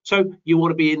 So you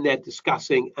want to be in there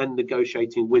discussing and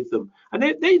negotiating with them. And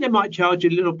they might charge you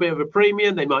a little bit of a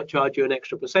premium. They might charge you an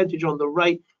extra percentage on the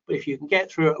rate. But if you can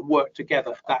get through it and work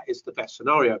together, that is the best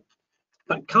scenario.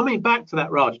 But coming back to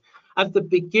that, Raj, at the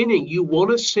beginning, you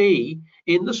want to see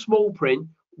in the small print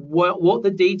what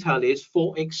the detail is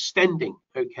for extending,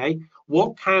 okay?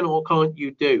 What can or can't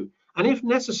you do? and if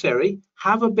necessary,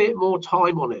 have a bit more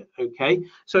time on it. Okay,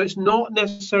 so it's not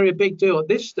necessarily a big deal at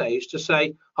this stage to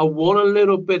say, I want a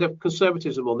little bit of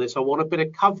conservatism on this, I want a bit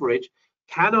of coverage.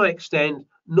 Can I extend,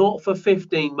 not for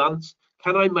 15 months,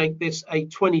 can I make this a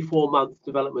 24-month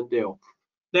development deal?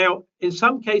 Now, in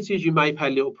some cases, you may pay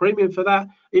a little premium for that.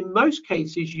 In most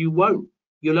cases, you won't.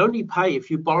 You'll only pay if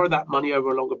you borrow that money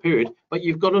over a longer period, but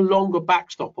you've got a longer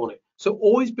backstop on it. So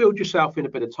always build yourself in a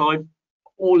bit of time,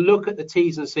 or look at the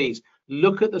T's and C's.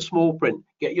 Look at the small print.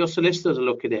 Get your solicitor to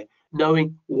look at it,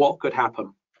 knowing what could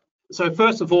happen. So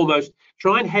first and foremost,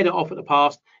 try and head it off at the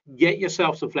past. Get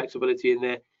yourself some flexibility in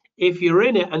there. If you're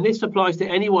in it, and this applies to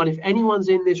anyone, if anyone's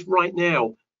in this right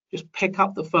now, just pick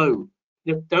up the phone.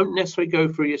 Don't necessarily go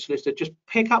through your solicitor. Just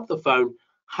pick up the phone,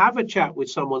 have a chat with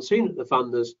someone seen at the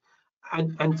funders,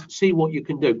 and see what you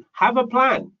can do. Have a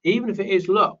plan, even if it is,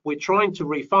 look, we're trying to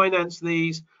refinance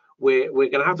these. We're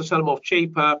going to have to sell them off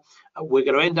cheaper. We're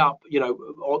going to end up,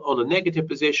 on a negative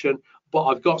position, but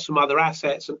I've got some other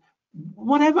assets, and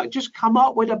whatever. Just come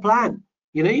up with a plan.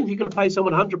 Even if you're going to pay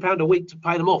someone £100 a week to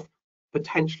pay them off,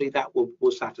 potentially that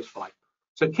will satisfy.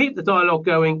 So keep the dialogue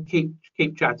going.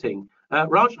 Keep chatting.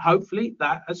 Raj, hopefully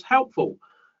that is helpful.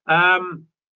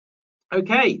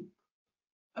 Okay.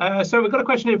 So we've got a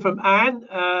question in from Anne.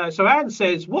 So Anne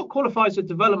says, what qualifies the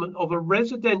development of a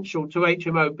residential to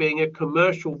HMO being a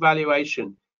commercial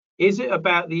valuation? Is it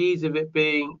about the ease of it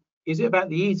being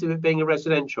a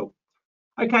residential?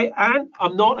 Okay, Anne,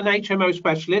 I'm not an HMO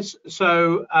specialist,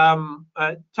 so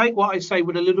take what I say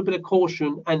with a little bit of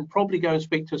caution and probably go and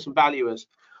speak to some valuers.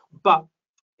 But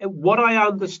what I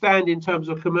understand in terms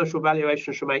of commercial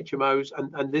valuations from HMOs,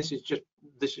 and this is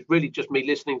really just me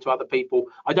listening to other people.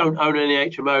 I don't own any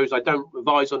HMOs, I don't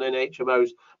advise on any HMOs,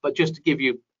 but just to give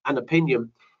you an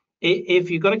opinion,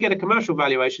 if you've got to get a commercial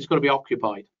valuation, it's got to be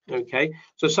occupied. Okay,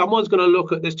 so someone's going to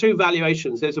look at, there's two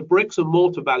valuations. There's a bricks and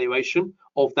mortar valuation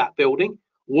of that building.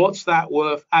 What's that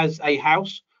worth as a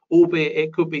house? Albeit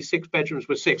it could be 6 bedrooms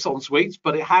with 6 en suites,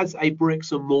 but it has a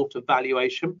bricks and mortar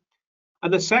valuation.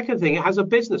 And the second thing, it has a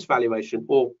business valuation,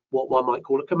 or what one might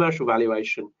call a commercial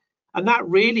valuation. And that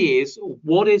really is,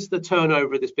 what is the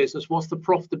turnover of this business? What's the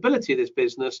profitability of this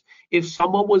business if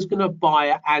someone was going to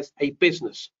buy it as a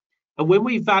business? And when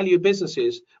we value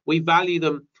businesses, we value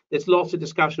them. There's lots of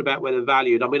discussion about whether they're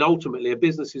valued. I mean, ultimately, a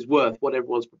business is worth what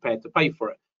everyone's prepared to pay for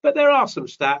it. But there are some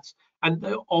stats, and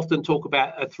they often talk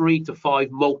about a 3 to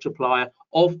 5 multiplier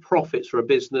of profits for a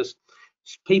business.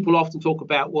 People often talk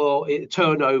about, well,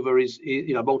 turnover is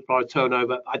multiplier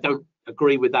turnover. I don't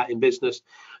agree with that in business.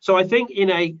 So I think in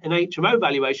an HMO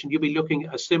valuation, you'll be looking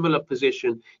at a similar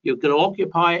position. You're going to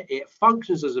occupy it. It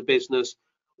functions as a business.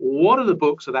 What are the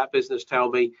books of that business tell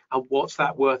me, and what's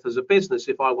that worth as a business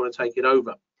if I want to take it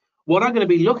over? What I'm going to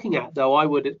be looking at, though, I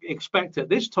would expect at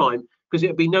this time, because it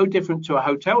would be no different to a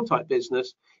hotel type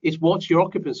business, is what's your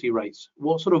occupancy rates?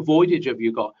 What sort of voidage have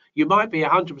you got? You might be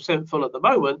 100% full at the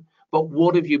moment, but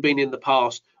what have you been in the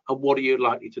past, and what are you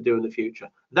likely to do in the future?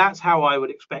 That's how I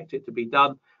would expect it to be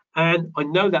done. And I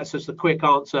know that's just a quick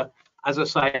answer. As I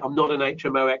say, I'm not an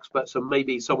HMO expert, so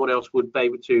maybe someone else would be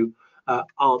able to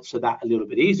answer that a little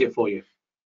bit easier for you.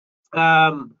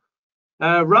 Raj,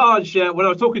 when I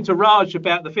was talking to Raj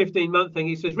about the 15-month thing,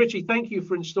 he says, Ritchie, thank you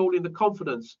for installing the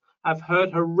confidence. I've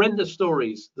heard horrendous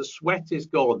stories. The sweat is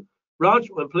gone. Raj,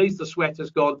 I'm pleased the sweat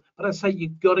has gone, but I say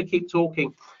you've got to keep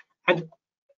talking. And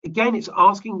again, it's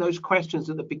asking those questions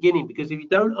at the beginning, because if you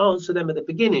don't answer them at the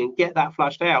beginning and get that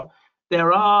flushed out,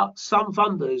 there are some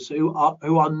funders who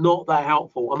are not that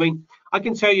helpful. I mean, I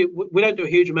can tell you, we don't do a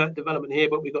huge amount of development here,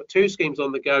 but we've got 2 schemes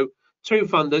on the go, 2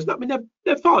 funders. I mean,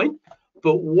 they're fine,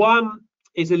 but one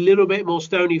is a little bit more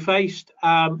stony faced.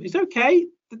 It's okay.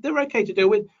 They're okay to deal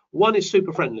with. One is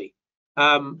super friendly.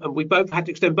 And we both had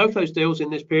to extend both those deals in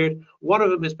this period. One of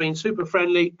them has been super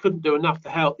friendly, couldn't do enough to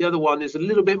help. The other one is a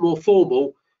little bit more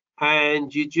formal,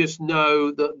 and you just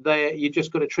know that you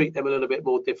just got to treat them a little bit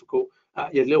more difficult, a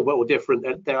little bit more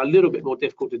different. They're a little bit more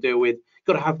difficult to deal with.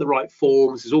 Got to have the right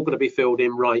forms. It's all going to be filled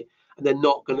in right, and they're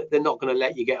not going to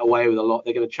let you get away with a lot.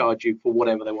 They're going to charge you for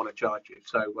whatever they want to charge you.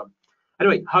 So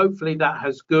anyway, hopefully that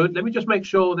has good. Let me just make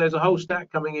sure there's a whole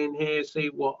stack coming in here. See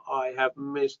what I have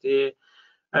missed here.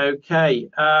 Okay.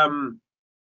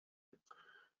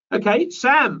 Okay,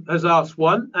 Sam has asked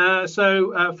one.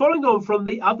 Following on from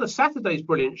the other Saturday's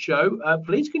brilliant show,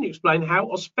 please can you explain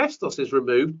how asbestos is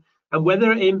removed and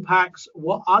whether it impacts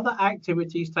what other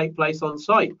activities take place on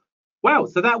site? Well,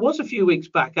 so that was a few weeks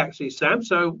back, actually, Sam.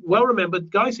 So well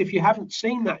remembered, guys. If you haven't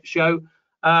seen that show,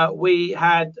 we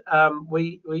had Alex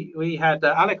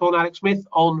Smith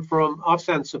on from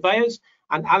Artisan Surveyors,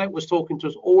 and Alec was talking to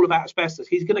us all about asbestos.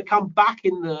 He's going to come back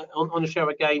in on the show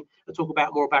again and talk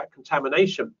about more about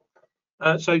contamination.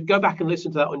 So go back and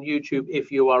listen to that on YouTube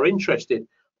if you are interested.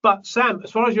 But Sam,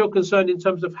 as far as you're concerned in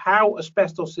terms of how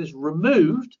asbestos is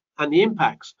removed and the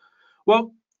impacts,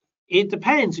 well, it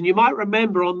depends. And you might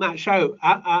remember on that show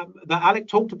that Alec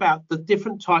talked about the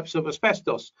different types of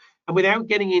asbestos. And without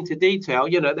getting into detail,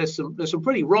 you know, there's some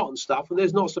pretty rotten stuff and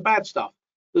there's not so bad stuff.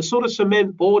 The sort of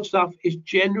cement board stuff is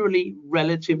generally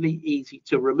relatively easy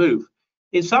to remove.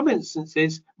 In some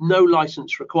instances, no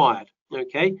license required.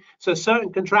 Okay, so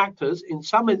certain contractors in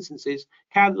some instances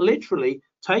can literally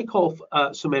take off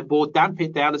cement board, damp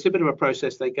it down. It's a bit of a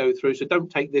process they go through, so don't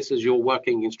take this as your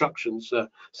working instructions,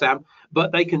 Sam,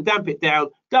 but they can damp it down,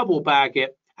 double bag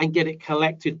it and get it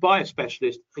collected by a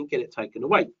specialist and get it taken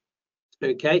away.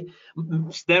 Okay,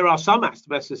 there are some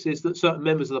asbestosis that certain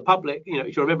members of the public, you know,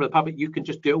 if you're a member of the public, you can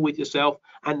just deal with yourself,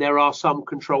 and there are some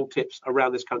control tips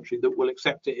around this country that will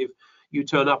accept it. If you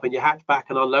turn up and you hatch back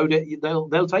and unload it,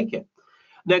 they'll take it.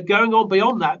 Now, going on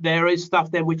beyond that, there is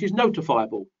stuff then which is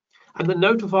notifiable. And the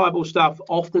notifiable stuff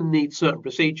often needs certain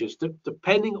procedures,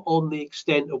 depending on the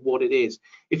extent of what it is.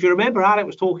 If you remember, Alec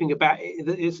was talking about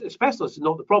asbestos is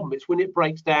not the problem. It's when it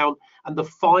breaks down and the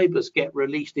fibers get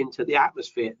released into the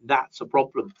atmosphere. That's a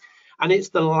problem. And it's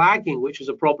the lagging which is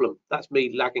a problem. That's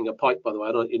me lagging a pipe, by the way.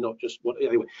 You're not just what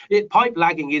anyway. Pipe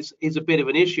lagging is a bit of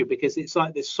an issue because it's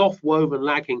like this soft woven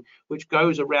lagging which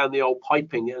goes around the old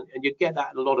piping, and you get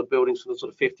that in a lot of buildings from the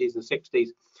sort of 50s and 60s.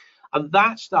 And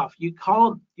that stuff you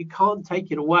can't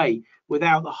take it away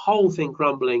without the whole thing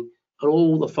crumbling and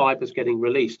all the fibers getting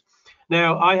released.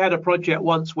 Now, I had a project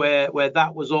once where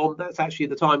that was on. That's actually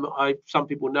the time some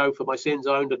people know for my sins,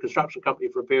 I owned a construction company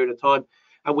for a period of time.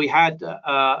 And we had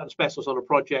asbestos on a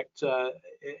project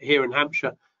here in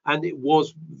Hampshire, and it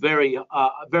was very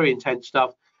intense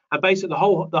stuff. And basically,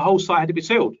 the whole site had to be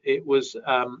sealed. It was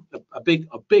a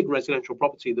big residential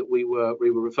property that we were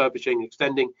refurbishing,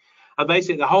 extending, and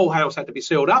basically the whole house had to be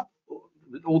sealed up.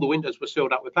 All the windows were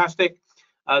sealed up with plastic.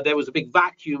 There was a big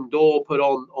vacuum door put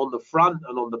on the front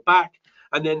and on the back,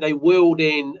 and then they wheeled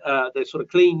in the sort of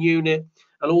clean unit.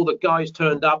 And all the guys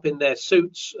turned up in their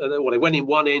suits. Well, they went in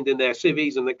one end in their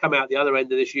civvies, and they come out the other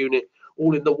end of this unit,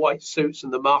 all in the white suits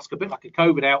and the mask, a bit like a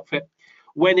COVID outfit.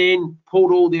 Went in,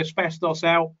 pulled all the asbestos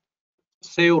out,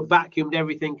 sealed, vacuumed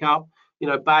everything up, you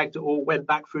know, bagged it all, went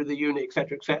back through the unit,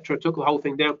 etc., took the whole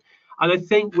thing down. And I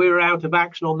think we were out of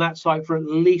action on that site for at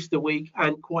least a week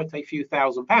and quite a few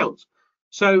 £1,000s.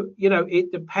 So, you know,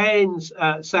 it depends,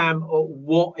 Sam, on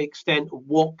what extent,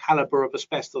 what caliber of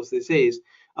asbestos this is,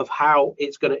 of how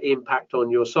it's going to impact on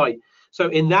your site. So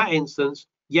in that instance,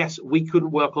 yes, we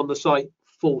couldn't work on the site,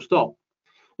 full stop.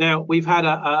 Now, we've had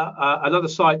another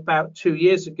site about 2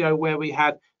 years ago where we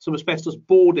had some asbestos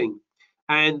boarding,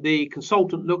 and the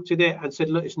consultant looked at it and said,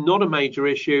 look, it's not a major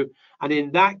issue. And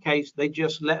in that case, they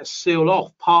just let us seal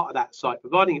off part of that site,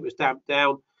 providing it was damped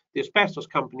down. The asbestos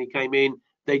company came in,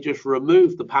 they just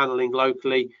removed the paneling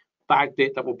locally, bagged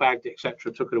it, double bagged it,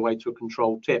 etc., took it away to a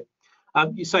controlled tip.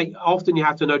 You say often you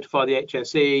have to notify the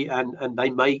HSE, and they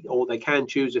may or they can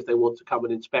choose if they want to come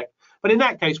and inspect. But in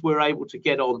that case, we're able to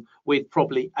get on with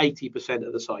probably 80%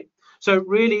 of the site. So it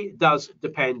really does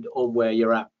depend on where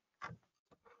you're at.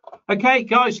 Okay,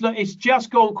 guys, look, it's just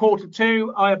gone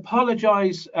 2:15. I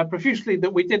apologise profusely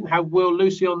that we didn't have Will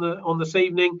Lucy on this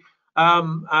evening.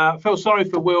 Feel sorry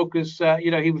for Will because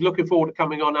you know, he was looking forward to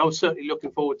coming on. I was certainly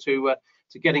looking forward to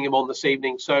getting him on this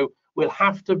evening. So we'll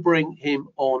have to bring him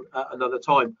on another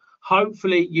time.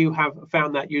 Hopefully you have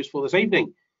found that useful this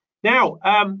evening. Now,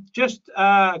 just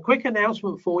a quick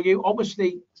announcement for you.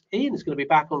 Obviously, Ian is going to be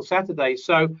back on Saturday.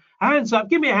 So hands up,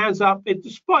 give me a hands up,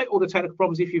 despite all the technical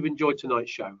problems, if you've enjoyed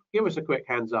tonight's show. Give us a quick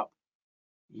hands up.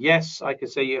 Yes, I can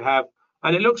see you have.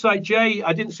 And it looks like Jay,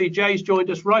 I didn't see Jay's joined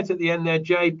us right at the end there.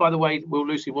 Jay, by the way, Will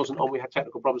Lucy wasn't on. We had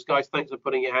technical problems. Guys, thanks for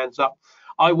putting your hands up.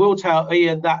 I will tell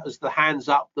Ian that was the hands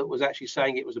up that was actually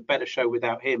saying it was a better show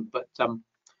without him. But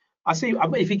I see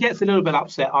if he gets a little bit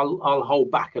upset, I'll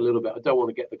hold back a little bit. I don't want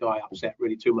to get the guy upset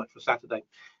really too much for Saturday.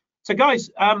 So,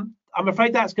 guys, I'm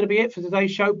afraid that's going to be it for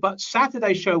today's show. But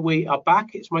Saturday's show, we are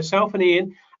back. It's myself and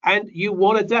Ian. And you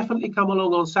want to definitely come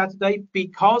along on Saturday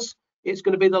because it's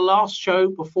going to be the last show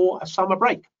before a summer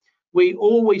break. We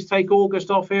always take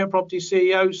August off here at Property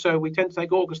CEO, so we tend to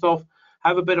take August off,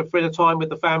 have a bit of free time with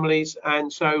the families,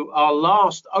 and so our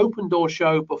last open door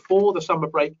show before the summer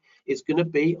break is going to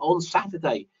be on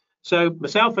Saturday. So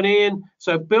myself and Ian,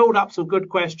 so build up some good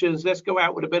questions. Let's go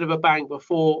out with a bit of a bang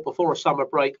before a summer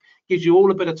break. Gives you all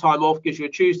a bit of time off, gives you a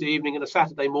Tuesday evening and a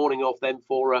Saturday morning off then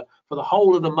for the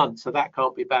whole of the month. So that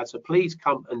can't be bad. So please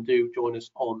come and do join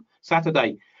us on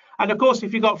Saturday. And of course,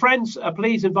 if you've got friends,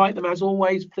 please invite them. As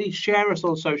always, please share us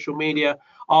on social media.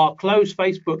 Our closed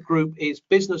Facebook group is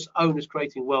Business Owners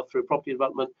Creating Wealth Through Property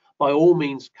Development. By all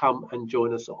means, come and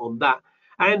join us on that.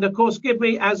 And of course, give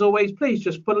me, as always, please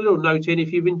just put a little note in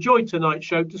if you've enjoyed tonight's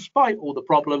show, despite all the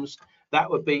problems. That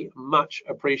would be much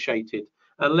appreciated.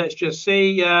 And let's just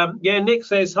see. Yeah, Nick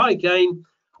says, hi, Gain.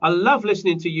 I love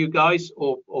listening to you guys,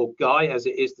 or Guy, as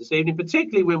it is this evening,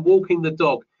 particularly when walking the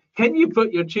dog. Can you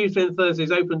put your Tuesday and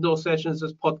Thursdays open door sessions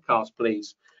as podcasts,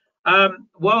 please?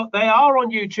 Well, they are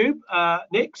on YouTube,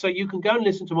 Nick, so you can go and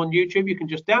listen to them on YouTube. You can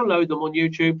just download them on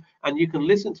YouTube, and you can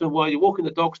listen to them while you're walking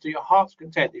the dogs to your heart's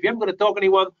content. If you haven't got a dog,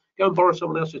 anyone, go and borrow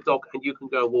someone else's dog, and you can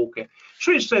go and walk it.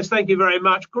 Trish says, thank you very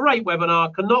much. Great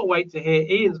webinar. Cannot wait to hear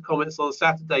Ian's comments on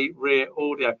Saturday rear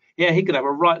audio. Yeah, he could have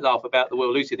a right laugh about the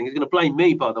Will Lucy thing. He's going to blame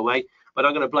me, by the way, but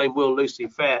I'm going to blame Will Lucy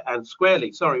fair and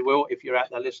squarely. Sorry, Will, if you're out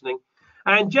there listening.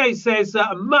 And Jay says,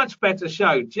 a much better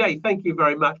show. Jay, thank you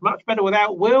very much. Much better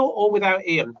without Will or without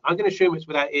Ian. I'm going to assume it's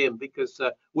without Ian because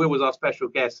Will was our special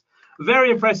guest.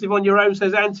 Very impressive on your own,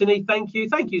 says Anthony. Thank you.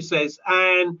 Thank you, says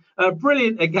Anne.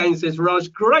 Brilliant again, says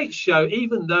Raj. Great show,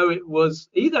 even though it was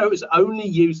only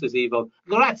you, says Yvonne.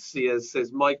 Gracias,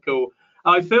 says Michael.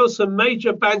 I feel some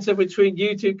major banter between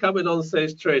you two coming on,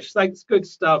 says Trish. Thanks, good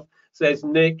stuff, says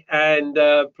Nick. And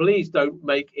please don't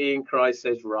make Ian cry,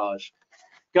 says Raj.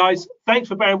 Guys, thanks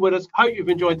for bearing with us. Hope you've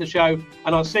enjoyed the show,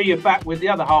 and I'll see you back with the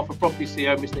other half of Property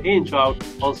CEO, Mr. Ian Child,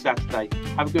 on Saturday.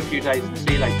 Have a good few days and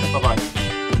see you later. Bye-bye.